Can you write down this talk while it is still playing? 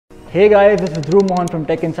Hey guys, this is Dhruv Mohan from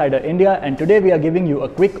Tech Insider India, and today we are giving you a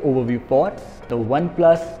quick overview for the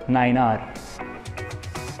OnePlus 9R.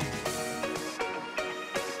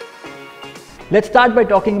 Let's start by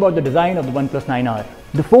talking about the design of the OnePlus 9R.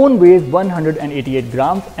 The phone weighs 188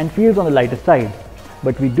 grams and feels on the lighter side,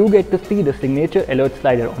 but we do get to see the signature alert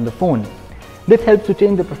slider on the phone. This helps to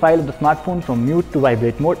change the profile of the smartphone from mute to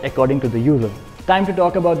vibrate mode according to the user. Time to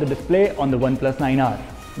talk about the display on the OnePlus 9R.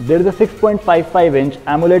 There is a 6.55-inch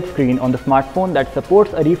AMOLED screen on the smartphone that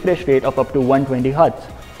supports a refresh rate of up to 120 Hz.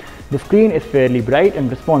 The screen is fairly bright and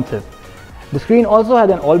responsive. The screen also has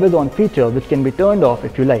an always-on feature which can be turned off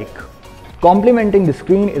if you like. Complementing the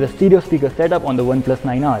screen is a stereo speaker setup on the OnePlus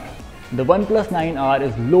 9R. The OnePlus 9R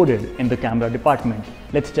is loaded in the camera department.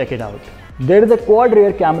 Let's check it out. There is a quad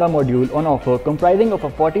rear camera module on offer comprising of a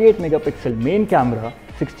 48 megapixel main camera,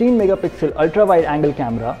 16 megapixel ultra-wide angle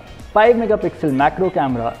camera, 5 megapixel macro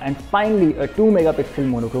camera, and finally a 2 megapixel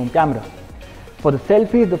monochrome camera. For the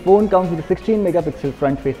selfies, the phone comes with a 16 megapixel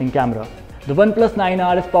front-facing camera. The OnePlus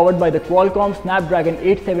 9R is powered by the Qualcomm Snapdragon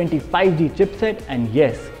 870 5G chipset, and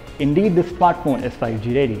yes, indeed this smartphone is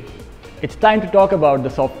 5G ready. It's time to talk about the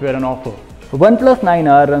software on offer. The OnePlus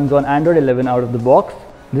 9R runs on Android 11 out of the box.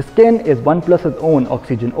 The skin is OnePlus's own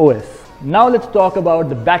Oxygen OS. Now let's talk about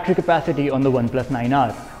the battery capacity on the OnePlus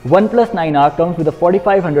 9R. OnePlus 9R comes with a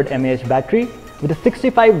 4500 mAh battery with a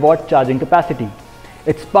 65 watt charging capacity.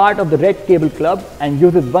 It's part of the Red Cable Club and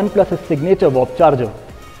uses OnePlus's signature warp charger.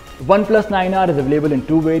 OnePlus 9R is available in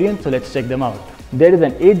two variants, so let's check them out. There is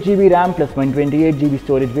an 8GB RAM plus 128GB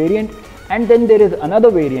storage variant, and then there is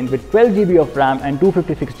another variant with 12GB of RAM and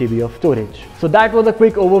 256GB of storage. So that was a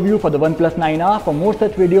quick overview for the OnePlus 9R. For more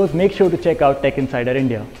such videos, make sure to check out Tech Insider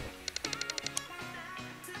India.